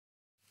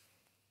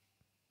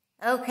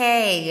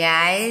Okay,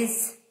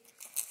 guys,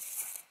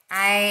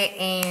 I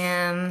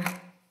am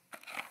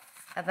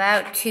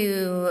about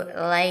to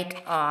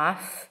light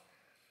off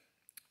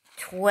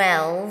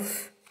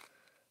 12,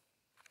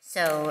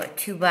 so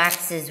 2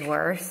 boxes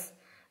worth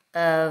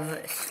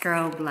of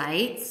strobe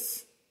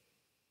lights.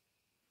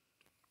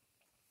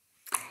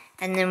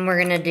 And then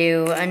we're gonna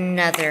do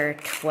another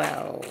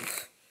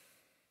 12.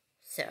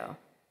 So,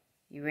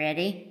 you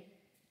ready?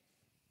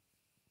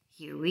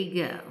 Here we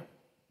go.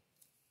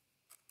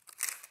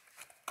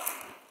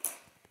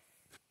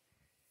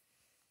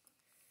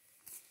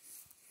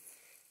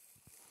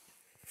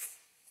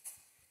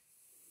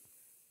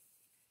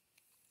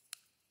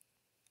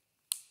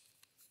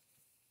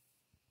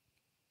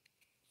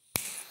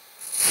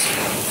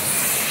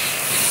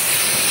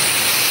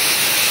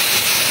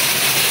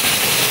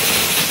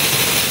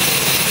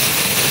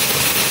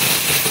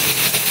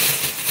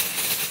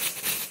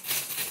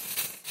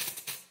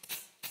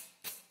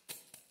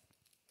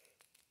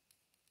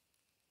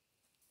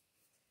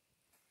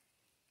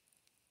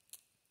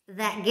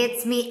 That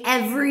gets me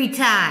every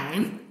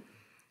time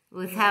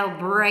with how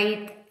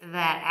bright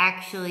that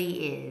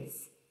actually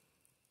is.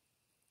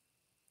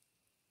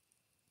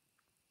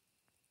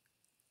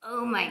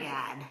 Oh my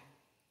God.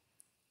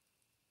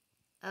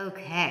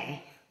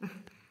 Okay.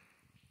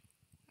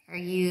 Are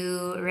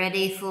you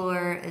ready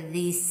for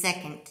the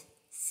second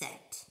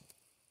set?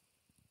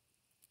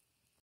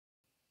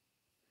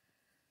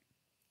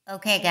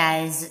 Okay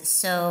guys,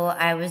 so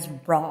I was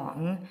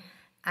wrong.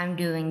 I'm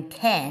doing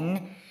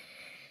 10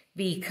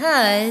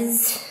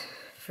 because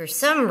for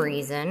some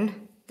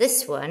reason,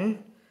 this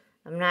one,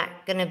 I'm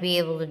not gonna be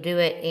able to do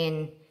it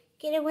in,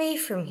 get away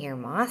from here,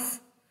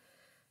 moth.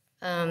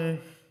 Will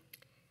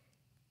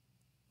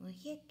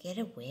you get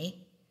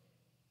away?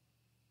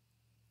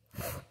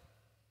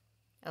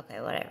 Okay,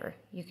 whatever.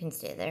 You can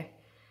stay there.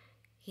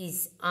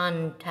 He's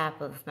on top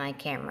of my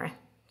camera,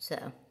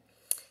 so.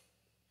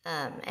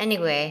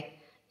 Anyway,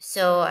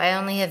 so I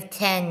only have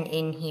 10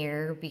 in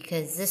here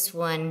because this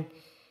one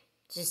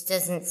just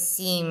doesn't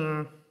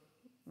seem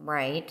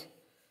right.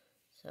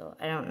 So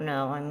I don't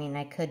know. I mean,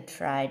 I could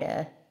try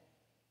to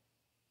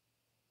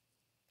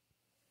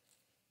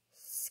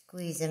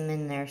squeeze them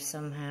in there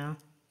somehow.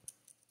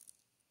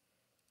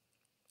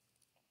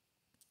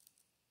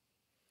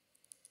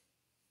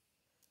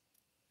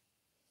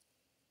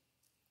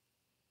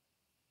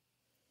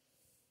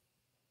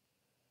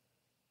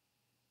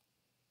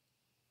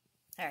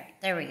 All right,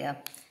 there we go.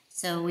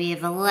 So we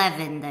have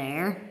 11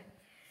 there.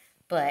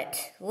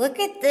 But look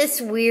at this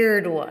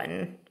weird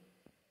one.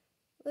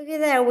 Look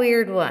at that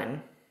weird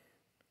one.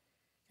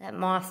 That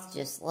moth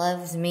just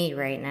loves me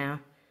right now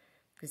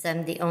because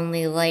I'm the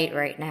only light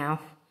right now.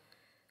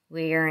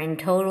 We are in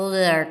total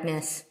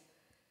darkness.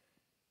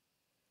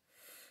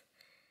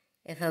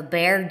 If a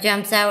bear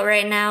jumps out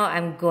right now,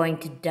 I'm going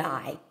to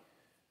die.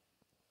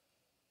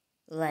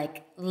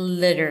 Like,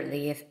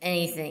 literally, if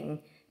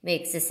anything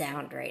makes a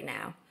sound right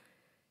now,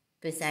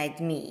 besides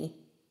me,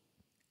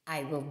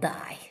 I will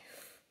die.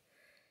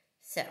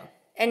 So,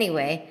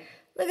 anyway,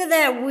 look at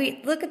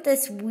that, look at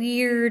this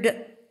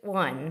weird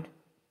one.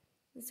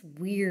 This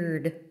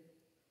weird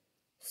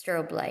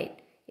strobe light.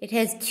 It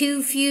has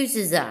 2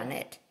 fuses on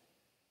it.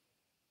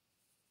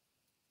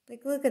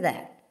 Like, look at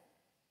that.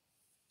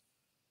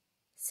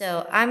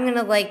 So, I'm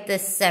gonna light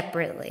this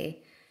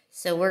separately.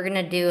 So, we're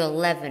gonna do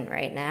 11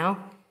 right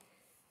now.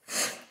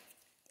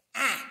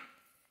 Ah!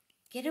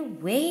 Get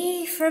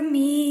away from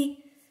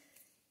me,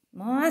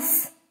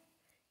 moth.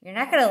 You're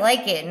not gonna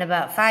like it in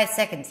about 5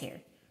 seconds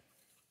here.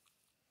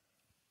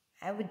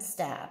 I would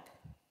stop.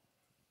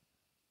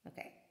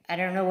 Okay, I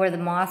don't know where the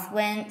moth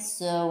went,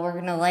 so we're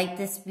gonna light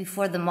this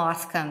before the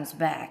moth comes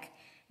back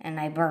and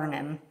I burn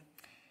him.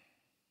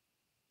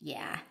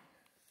 Yeah.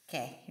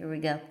 Okay, here we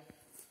go.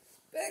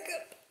 Back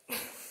up.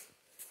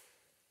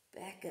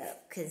 Back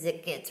up, because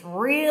it gets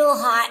real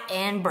hot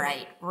and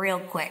bright real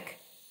quick.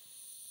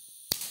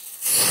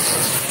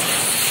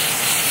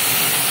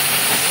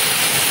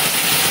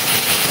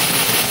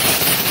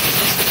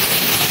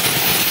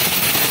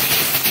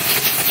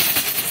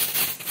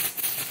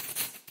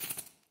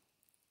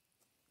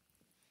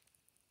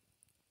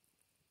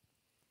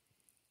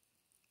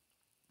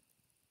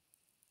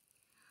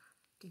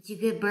 Did you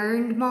get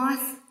burned,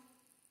 moth?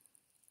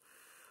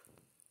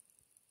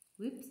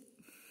 Whoops.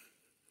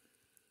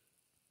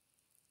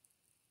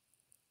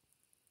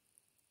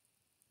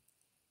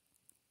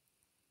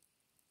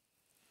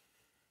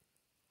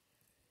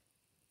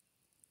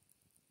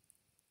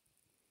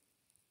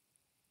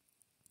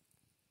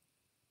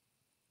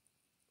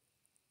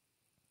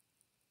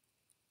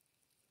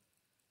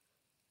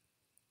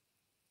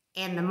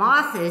 And the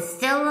moth is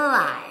still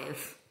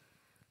alive.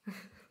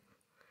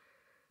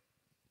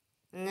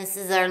 And this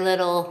is our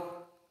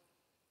little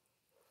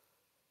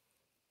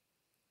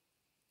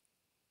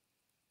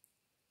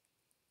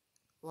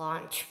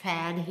launch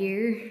pad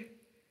here.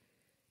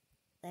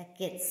 That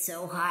gets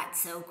so hot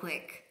so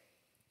quick.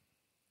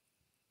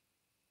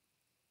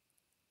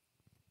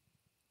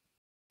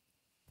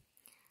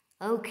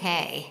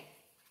 Okay,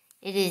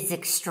 It is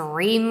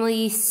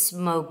extremely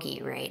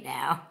smoky right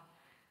now.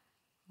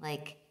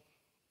 Like,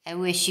 I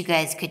wish you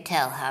guys could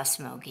tell how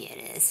smoky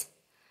it is.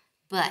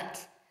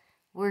 But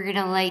we're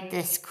gonna light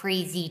this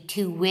crazy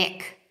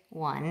 2-wick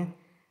one,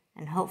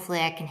 and hopefully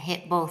I can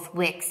hit both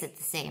wicks at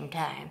the same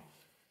time.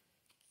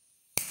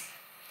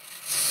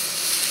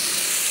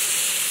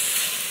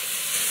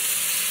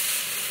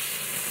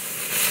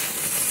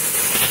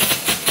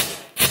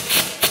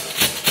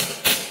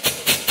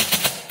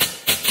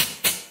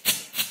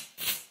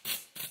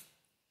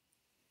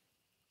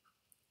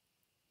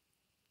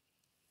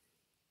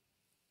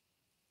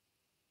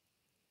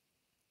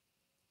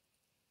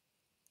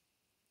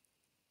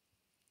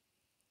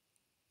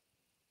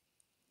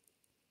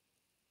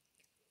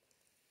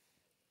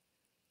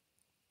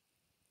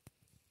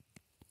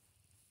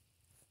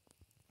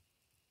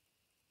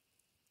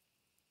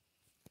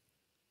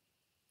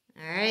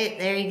 Alright,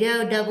 there you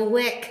go, double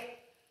wick.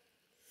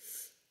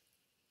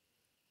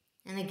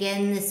 And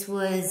again, this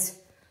was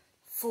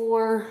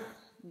 4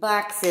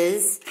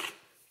 boxes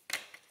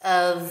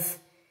of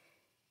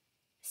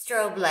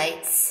strobe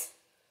lights.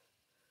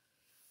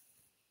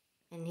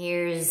 And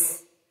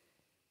here's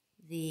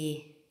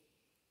the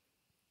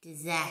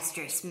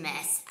disastrous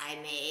mess I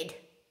made.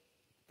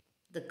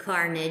 The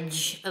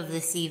carnage of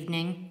this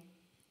evening.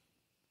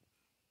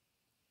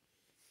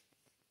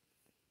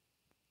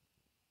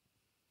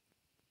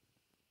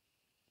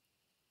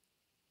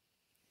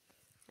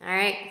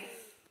 Alright.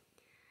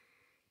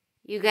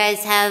 You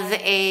guys have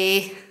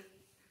a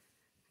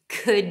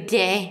good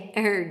day,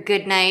 or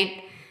good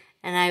night,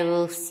 and I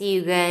will see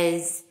you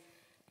guys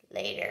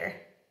later.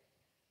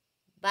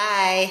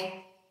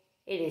 Bye.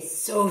 It is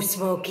so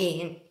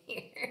smoky in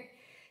here.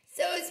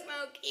 So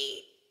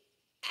smoky.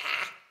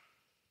 Ah.